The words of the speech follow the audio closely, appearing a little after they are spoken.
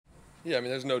Yeah, I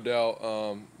mean, there's no doubt.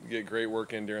 You get great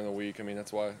work in during the week. I mean,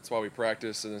 that's why we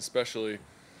practice, and especially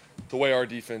the way our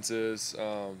defense is.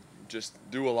 Just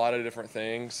do a lot of different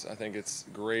things. I think it's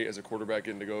great as a quarterback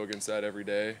getting to go against that every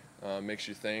day. Makes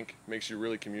you think, makes you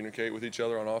really communicate with each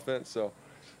other on offense. So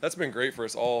that's been great for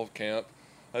us all camp.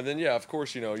 And then, yeah, of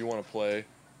course, you want to play,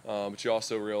 but you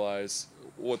also realize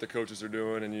what the coaches are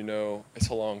doing, and it's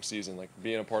a long season. Like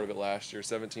being a part of it last year,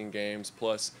 17 games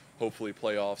plus hopefully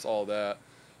playoffs, all that.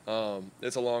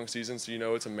 It's a long season, so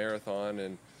it's a marathon,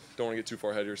 and don't want to get too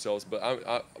far ahead of yourselves.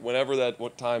 But whenever that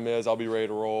what time is, I'll be ready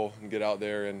to roll and get out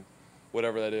there and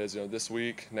whatever that is. This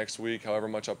week, next week, however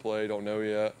much I play, don't know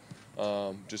yet.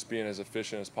 Just being as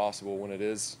efficient as possible when it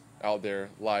is out there,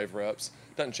 live reps.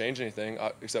 Doesn't change anything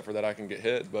except for that I can get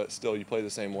hit, but still you play the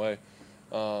same way.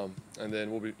 And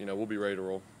then we'll be ready to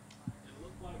roll. It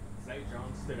looked like Zay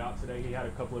Jones stood out today. He had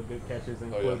a couple of good catches, Oh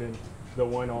yeah. including the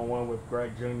one-on-one with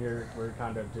Greg Jr., where he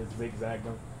kind of just zigzagged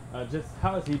him. Just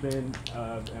how has he been,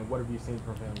 and what have you seen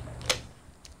from him?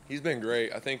 He's been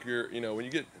great. I think when you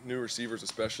get new receivers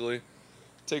especially, it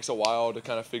takes a while to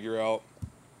kind of figure out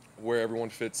where everyone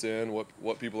fits in,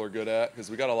 what people are good at, because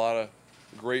we got a lot of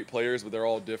great players, but they're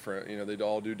all different. They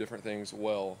all do different things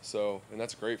well. So, and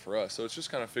that's great for us. So it's just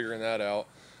kind of figuring that out,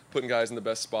 putting guys in the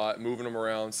best spot, moving them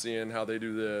around, seeing how they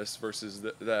do this versus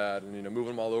that, and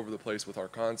moving them all over the place with our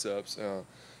concepts,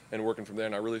 and working from there.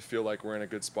 And I really feel like we're in a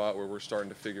good spot where we're starting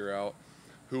to figure out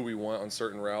who we want on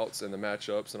certain routes and the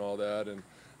matchups and all that. And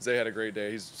Zay had a great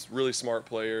day. He's a really smart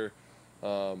player.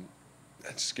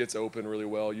 Just gets open really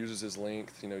well, uses his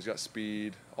length. He's got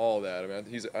speed, all that. I mean,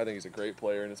 I think he's a great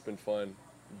player, and it's been fun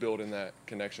building that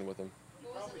connection with him.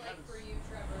 What was it like for you,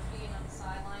 Trevor, being on the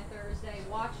sideline Thursday,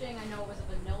 watching? I know it was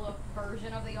a vanilla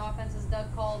version of the offense, as Doug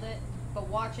called it, but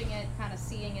watching it, kind of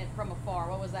seeing it from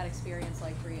afar, what was that experience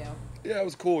like for you? Yeah, it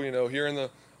was cool. Hearing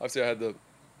obviously I had the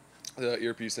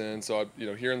earpiece in, so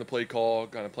hearing the play call,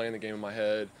 kind of playing the game in my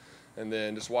head, and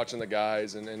then just watching the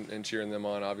guys and cheering them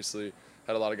on. Obviously,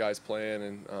 had a lot of guys playing,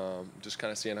 and just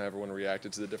kind of seeing how everyone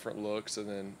reacted to the different looks, and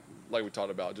then like we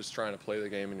talked about, just trying to play the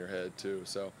game in your head too.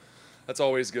 So that's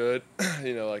always good.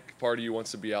 Like part of you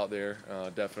wants to be out there,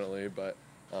 definitely, but.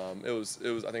 It was.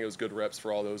 I think it was good reps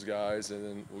for all those guys, and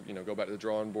then we'll, go back to the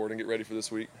drawing board and get ready for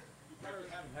this week. You probably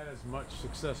haven't had as much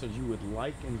success as you would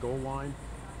like in goal line,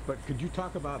 but could you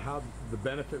talk about how the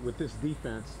benefit with this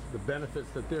defense, the benefits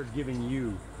that they're giving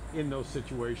you in those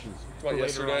situations Talking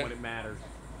about for later yesterday? on when it matters?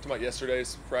 Talking about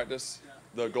yesterday's practice,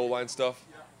 the goal line stuff.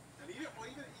 And even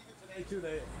today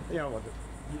too,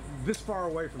 this far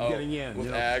away from Oh, getting in.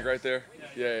 with Ag right there.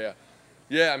 Yeah.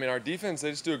 Yeah, I mean, our defense, they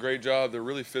just do a great job. They're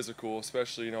really physical,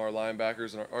 especially, our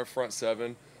linebackers and our front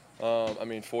seven. I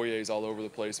mean, Foyer's all over the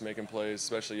place making plays,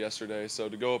 especially yesterday. So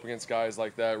to go up against guys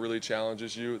like that really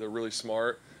challenges you. They're really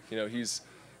smart. He's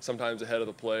sometimes ahead of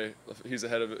the play. He's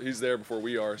there before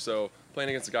we are. So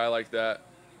playing against a guy like that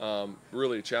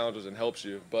really challenges and helps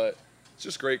you. But it's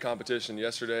just great competition.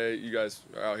 Yesterday, you guys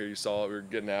are out here. You saw it. We were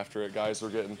getting after it. Guys were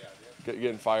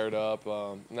getting fired up,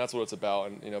 and that's what it's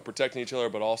about. And protecting each other,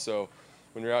 but also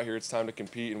when you're out here, it's time to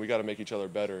compete, and we got to make each other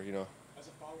better. As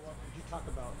a follow-up, could you talk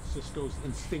about Cisco's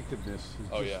instinctiveness?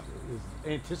 His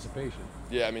anticipation.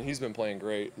 Yeah, I mean, he's been playing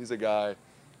great. He's a guy.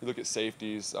 You look at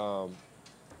safeties. The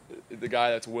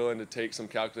guy that's willing to take some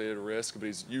calculated risk, but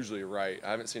he's usually right.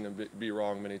 I haven't seen him be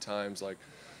wrong many times. Like,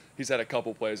 he's had a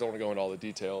couple plays. I don't want to go into all the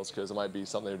details because it might be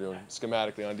something they're doing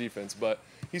schematically on defense. But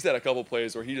he's had a couple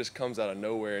plays where he just comes out of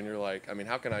nowhere, and you're like, I mean,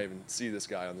 how can I even see this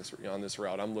guy on this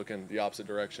route? I'm looking the opposite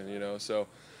direction, So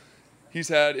he's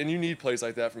had, and you need plays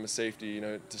like that from a safety,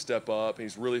 to step up.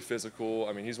 He's really physical.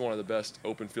 I mean, he's one of the best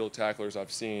open field tacklers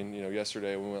I've seen.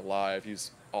 Yesterday when we went live,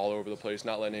 he's all over the place,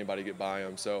 not letting anybody get by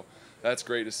him. So that's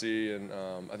great to see, and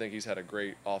I think he's had a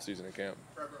great offseason in camp.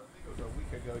 Trevor, I think it was a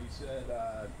week ago, you said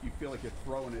you feel like you're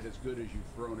throwing it as good as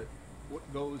you've thrown it. What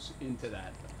goes into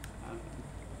that?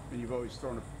 And you've always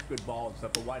thrown a good ball and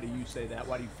stuff, but why do you say that?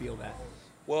 Why do you feel that?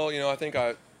 Well, I think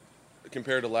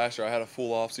compared to last year, I had a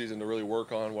full off season to really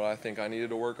work on what I think I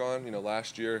needed to work on.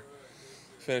 Last year,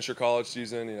 finished your college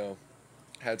season,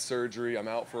 had surgery. I'm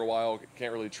out for a while,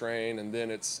 can't really train, and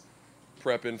then it's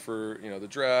prepping for the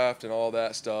draft and all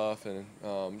that stuff, and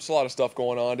just a lot of stuff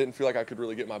going on. Didn't feel like I could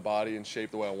really get my body in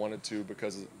shape the way I wanted to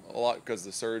because of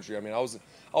the surgery. I mean, I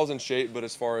was in shape, but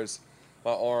as far as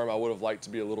my arm, I would have liked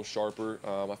to be a little sharper.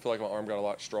 I feel like my arm got a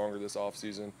lot stronger this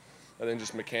offseason. And then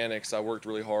just mechanics, I worked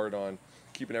really hard on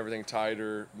keeping everything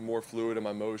tighter, more fluid in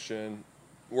my motion,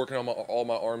 working on all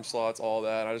my arm slots, all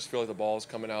that. I just feel like the ball's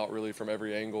coming out really from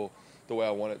every angle the way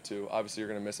I want it to. Obviously, you're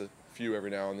going to miss a few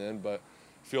every now and then, but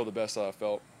feel the best that I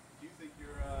felt. Do you think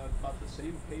you're about the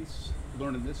same pace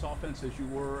learning this offense as you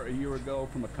were a year ago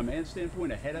from a command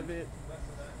standpoint, ahead of it?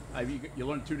 You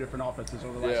learned two different offenses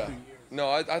over the last 2 years. No,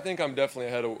 I think I'm definitely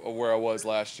ahead of where I was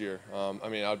last year. I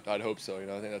mean, I'd hope so. You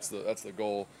know, I think that's the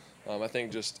goal. I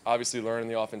think just obviously learning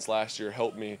the offense last year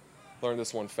helped me learn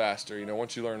this one faster. You know,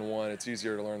 once you learn one, it's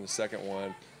easier to learn the second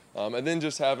one. And then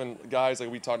just having guys like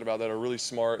we talked about that are really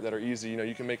smart, that are easy. You know,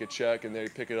 you can make a check and they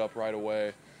pick it up right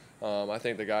away. I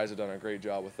think the guys have done a great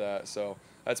job with that. So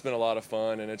that's been a lot of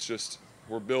fun, and it's just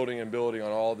we're building and building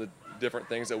on all the different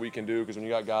things that we can do, because when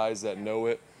you got guys that know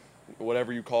it,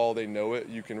 whatever you call, they know it,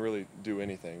 you can really do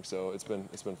anything. So it's been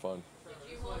fun.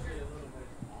 Did you hold your A little bit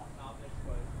off topic,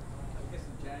 but I'm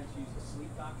guessing Jags use a sleep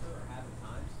doctor or have at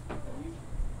times. Have you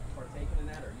partaken in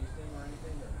that or used them or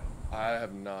anything, or no? I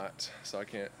have not, so I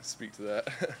can't speak to that.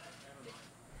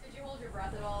 Did you hold your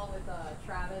breath at all with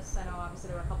Travis? I know obviously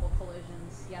there were a couple of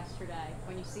collisions yesterday.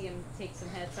 When you see him take some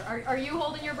hits, are you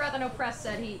holding your breath? I know Press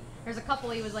said there's a couple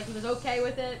he was okay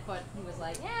with it, but he was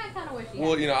like, yeah, I kind of wish he.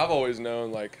 Well, had you know, I've always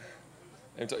known, like,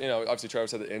 and you know, obviously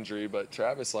Travis had the injury, but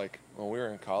Travis, like, when we were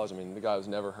in college, I mean, the guy was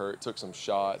never hurt, took some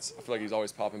shots. I feel like he's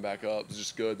always popping back up. Was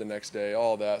just good the next day,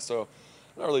 all that. So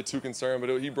I'm not really too concerned,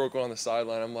 but he broke one on the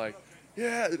sideline. I'm like,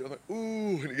 yeah. I'm like,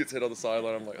 ooh, and he gets hit on the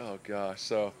sideline. I'm like, oh gosh.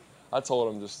 So I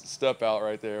told him just step out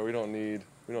right there. We don't need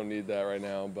that right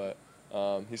now. But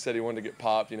he said he wanted to get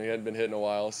popped. You know, he hadn't been hit in a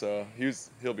while, so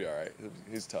he'll be all right.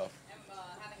 He's tough. And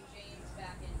having James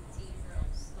back in team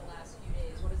drills the last few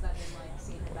days, what has that been like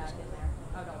seeing him back in there?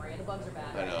 Oh, don't worry, the bugs are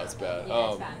bad. I know, it's bad. Yeah,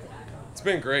 it's bad today. It's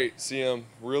been great. See him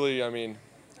really, I mean,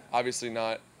 obviously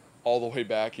not all the way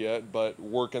back yet, but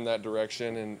working that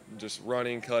direction and just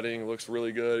running, cutting, looks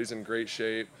really good. He's in great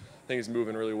shape. I think he's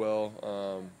moving really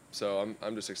well. So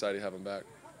I'm just excited to have him back.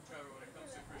 Trevor, when it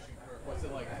comes to Christian Kirk, what's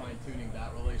it like fine-tuning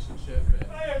that relationship,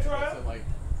 and what's it like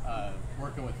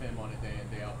working with him on a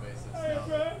day-in, day-out basis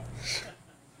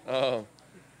now?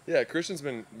 Yeah, Christian's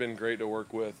been great to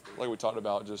work with. Like we talked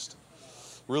about, just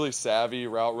really savvy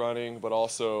route running, but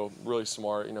also really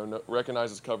smart. You know,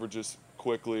 recognizes coverages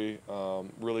quickly,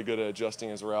 really good at adjusting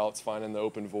his routes, finding the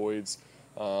open voids.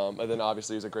 And then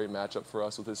obviously he's a great matchup for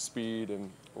us with his speed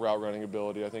and route running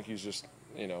ability. I think he's just,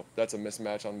 you know, that's a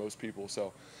mismatch on most people.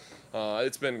 So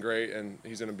it's been great, and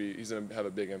he's gonna have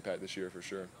a big impact this year for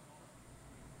sure.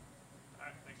 All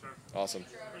right, thanks, Trevor. Awesome.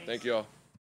 Thank you all.